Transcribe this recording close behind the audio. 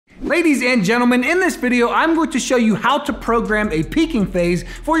Ladies and gentlemen, in this video, I'm going to show you how to program a peaking phase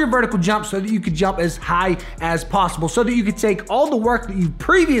for your vertical jump so that you could jump as high as possible, so that you could take all the work that you've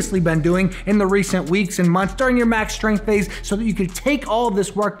previously been doing in the recent weeks and months during your max strength phase, so that you could take all of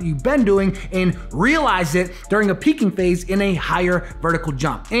this work that you've been doing and realize it during a peaking phase in a higher vertical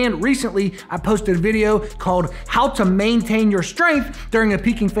jump. And recently, I posted a video called How to Maintain Your Strength During a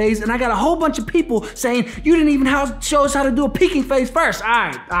Peaking Phase, and I got a whole bunch of people saying, you didn't even show us how to do a peaking phase first.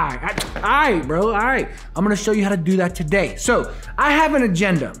 All right, bro, all right. I'm gonna show you how to do that today. So I have an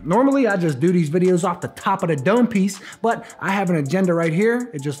agenda. Normally I just do these videos off the top of the dome piece, but I have an agenda right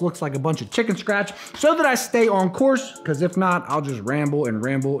here. It just looks like a bunch of chicken scratch so that I stay on course, because if not, I'll just ramble and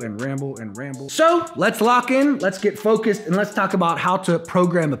ramble and ramble and ramble. So let's lock in, let's get focused, and let's talk about how to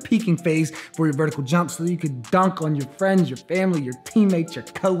program a peaking phase for your vertical jump so that you could dunk on your friends, your family, your teammates, your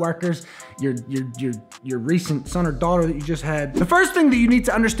coworkers, your recent son or daughter that you just had. The first thing that you need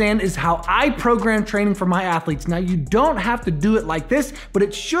to understand is how I program training for my athletes. Now, you don't have to do it like this, but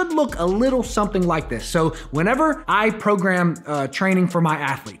it should look a little something like this. So whenever I program training for my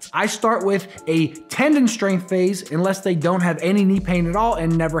athletes, I start with a tendon strength phase unless they don't have any knee pain at all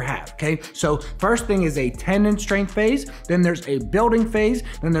and never have, okay? So first thing is a tendon strength phase, then there's a building phase,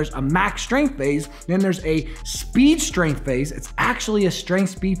 then there's a max strength phase, then there's a speed strength phase. It's actually a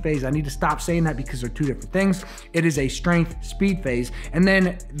strength speed phase. I need to stop saying that because they're two different things. It is a strength speed phase, and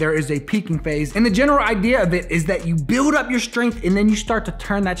then there is a peaking phase. And the general idea of it is that you build up your strength and then you start to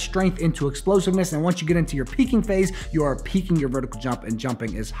turn that strength into explosiveness. And once you get into your peaking phase, you are peaking your vertical jump and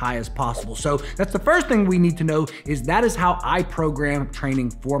jumping as high as possible. So that's the first thing we need to know, is that is how I program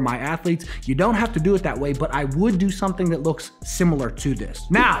training for my athletes. You don't have to do it that way, but I would do something that looks similar to this.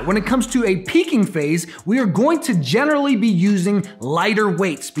 Now, when it comes to a peaking phase, we are going to generally be using lighter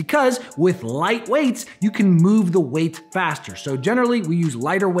weights, because with light weights, you can move the weight faster. So generally we use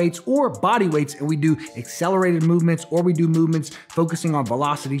lighter weights or body weights, and we do accelerated movements, or we do movements focusing on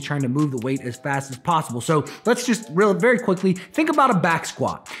velocity, trying to move the weight as fast as possible. So let's just very quickly think about a back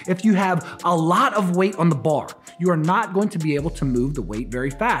squat. If you have a lot of weight on the bar, you are not going to be able to move the weight very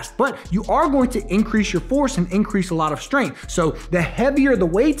fast, but you are going to increase your force and increase a lot of strength. So the heavier the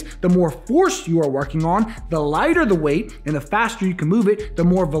weight, the more force you are working on. The lighter the weight and the faster you can move it, the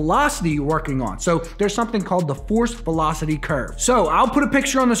more velocity you're working on. So there's something called the force velocity curve. So I'll put a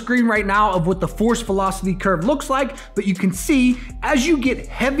picture on the screen right now of what the force velocity curve looks like, but you can see as you get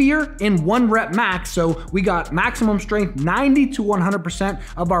heavier in 1 rep max, so we got maximum strength 90 to 100%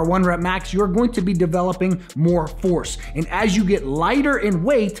 of our 1 rep max, you're going to be developing more force. And as you get lighter in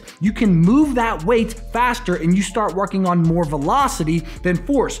weight, you can move that weight faster and you start working on more velocity than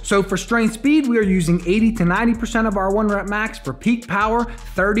force. So for strength speed, we are using 80 to 90% of our 1 rep max. For peak power,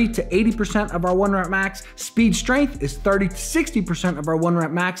 30 to 80% of our 1 rep max. Speed strength is 30 to 60% of our 1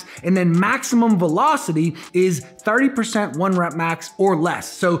 rep max. And then maximum velocity is 30% 1 rep max or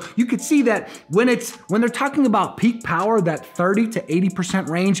less. So you could see that when they're talking about peak power, that 30 to 80%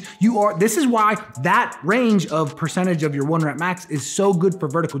 range, this is why that range of percentage of your 1 rep max is so good for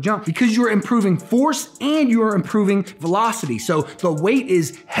vertical jump, because you're improving force and you're improving velocity. So the weight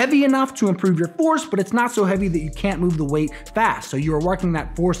is heavy enough to improve your force, but it's not so heavy that you can't move the weight fast. So you're working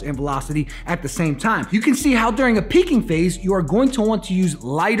that force and velocity at the same time. You can see how during a peaking phase, you are going to want to use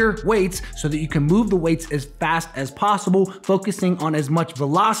lighter weights so that you can move the weights as fast as possible, focusing on as much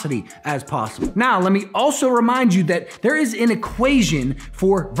velocity as possible. Now, let me also remind you that there is an equation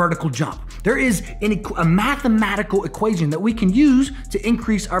for vertical jump. There is a mathematical equation that we can use to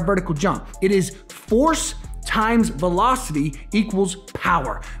increase our vertical jump. It is force times velocity equals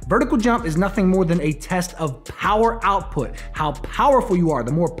power. Vertical jump is nothing more than a test of power output, how powerful you are.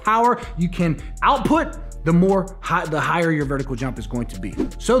 The more power you can output, the higher your vertical jump is going to be.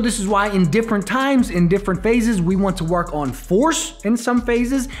 So this is why in different times, in different phases, we want to work on force in some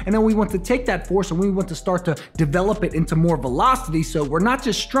phases, and then we want to take that force and we want to start to develop it into more velocity. So we're not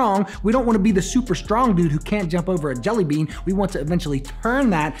just strong, we don't want to be the super strong dude who can't jump over a jelly bean. We want to eventually turn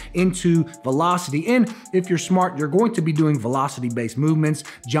that into velocity. And if you're smart, you're going to be doing velocity-based movements,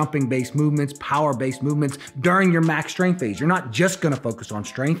 jumping-based movements, power-based movements during your max strength phase. You're not just gonna focus on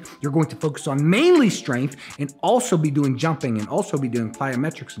strength, you're going to focus on mainly strength, and also be doing jumping, and also be doing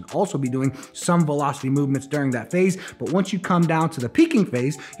plyometrics, and also be doing some velocity movements during that phase. But once you come down to the peaking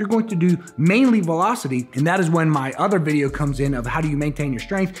phase, you're going to do mainly velocity, and that is when my other video comes in of how do you maintain your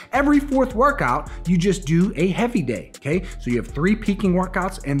strength. Every 4th workout, you just do a heavy day, okay? So you have 3 peaking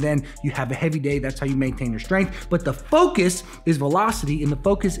workouts, and then you have a heavy day. That's how you maintain your strength. But the focus is velocity, and the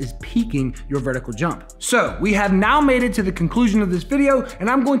focus is peaking your vertical jump. So we have now made it to the conclusion of this video, and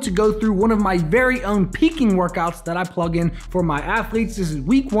I'm going to go through one of my very own peaking workouts that I plug in for my athletes. This is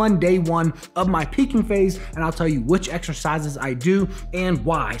week 1, day 1 of my peaking phase, and I'll tell you which exercises I do and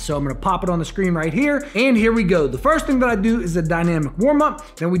why. So I'm gonna pop it on the screen right here, and here we go. The first thing that I do is a dynamic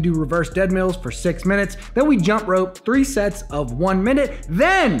warm-up, then we do reverse dead mills for 6 minutes, then we jump rope 3 sets of 1 minute,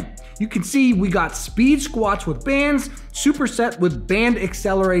 then you can see we got speed squats with bands, superset with band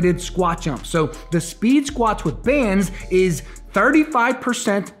accelerated squat jumps. So the speed squats with bands is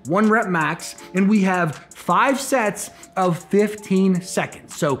 35% 1 rep max, and we have 5 sets of 15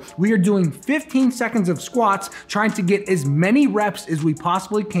 seconds. So we are doing 15 seconds of squats, trying to get as many reps as we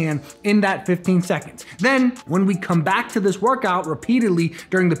possibly can in that 15 seconds. Then when we come back to this workout repeatedly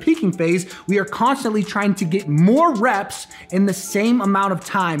during the peaking phase, we are constantly trying to get more reps in the same amount of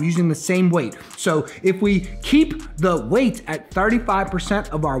time using the same weight. So if we keep the weight at 35%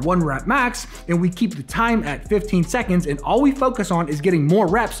 of our 1 rep max, and we keep the time at 15 seconds, and all we focus on is getting more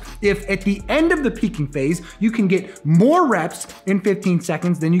reps, if at the end of the peaking phase, you can get more reps in 15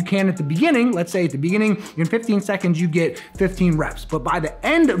 seconds than you can at the beginning. Let's say at the beginning, in 15 seconds, you get 15 reps. But by the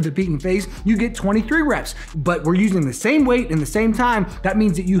end of the peaking phase, you get 23 reps. But we're using the same weight in the same time. That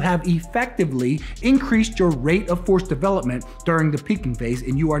means that you have effectively increased your rate of force development during the peaking phase,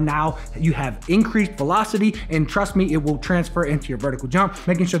 and you have increased velocity, and trust me, it will transfer into your vertical jump,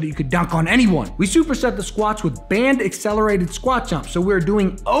 making sure that you could dunk on anyone. We superset the squats with band accelerated squat jumps. So we're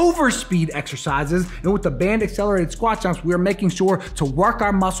doing overspeed exercises, and with the band accelerated squat jumps, we are making sure to work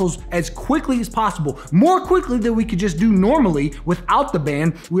our muscles as quickly as possible, more quickly than we could just do normally without the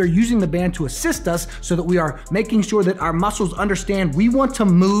band. We are using the band to assist us so that we are making sure that our muscles understand we want to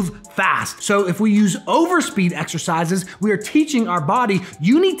move fast. So if we use overspeed exercises, we are teaching our body,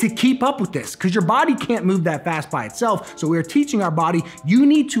 you need to keep up with this because your body can't move that fast by itself. So we are teaching our body, you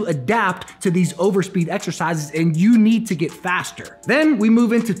need to adapt to these overspeed exercises and you need to get faster. Then we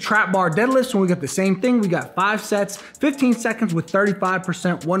move into trap bar deadlifts, and we got the same thing. We got 5 sets, 15 seconds with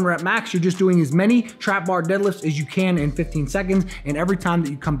 35% 1 rep max. You're just doing as many trap bar deadlifts as you can in 15 seconds. And every time that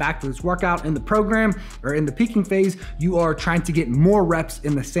you come back to this workout in the program or in the peaking phase, you are trying to get more reps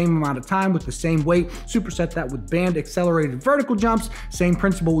in the same amount of time with the same weight. Superset that with band accelerated vertical jumps. Same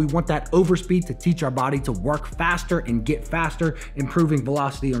principle. We want that overspeed to teach our body to work faster and get faster, improving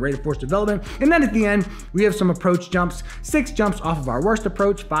velocity and rate of force development. And then at the end, we have some approach jumps, 6 jumps off of our worst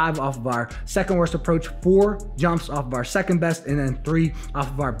approach, 5 off of our second worst approach, 4 jumps off of our second best, and then 3 off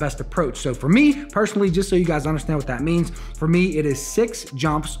of our best approach. So for me personally, just so you guys understand what that means, for me it is 6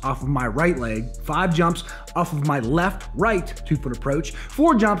 jumps off of my right leg, 5 jumps off of my left right 2-foot approach,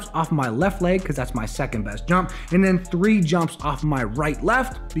 4 jumps off of my left leg because that's my second best jump, and then 3 jumps off of my right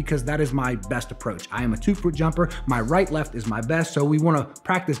left because that is my best approach. I am a 2-foot jumper, my right left is my best, so we want to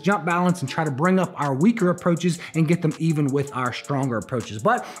practice jump balance and try to bring up our weaker approaches and get them even with our stronger approaches.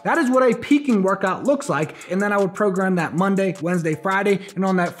 But that is what a peaking workout looks like. And then I would program that Monday, Wednesday, Friday, and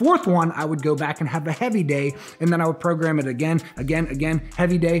on that 4th one, I would go back and have a heavy day, and then I would program it again,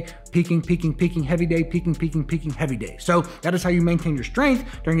 heavy day, peaking, heavy day, peaking, heavy day. So that is how you maintain your strength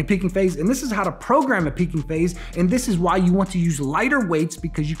during a peaking phase, and this is how to program a peaking phase, and this is why you want to use lighter weights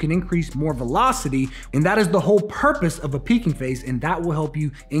because you can increase more velocity, and that is the whole purpose of a peaking phase, and that will help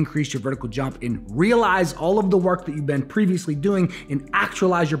you increase your vertical jump and realize all of the work that you've been previously doing and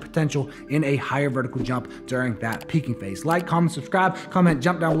actualize your potential in a higher vertical jump during that peaking phase. Like, comment, subscribe, comment,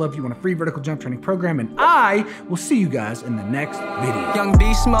 jump down below if you want a free vertical jump training program, and I will see you guys in the next video. Young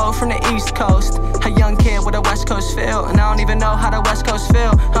beast mode from the East Coast, a young kid with a West Coast feel, and I don't even know how the West Coast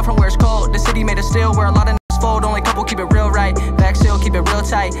feel. I'm from where it's cold, the city made of steel, where a lot of fold, only couple keep it real right. Back still, keep it real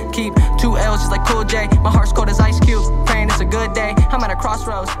tight. Keep 2 L's just like Cool J. My heart's cold as Ice Cube, praying it's a good day. I'm at a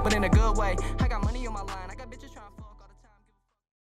crossroads, but in a good way.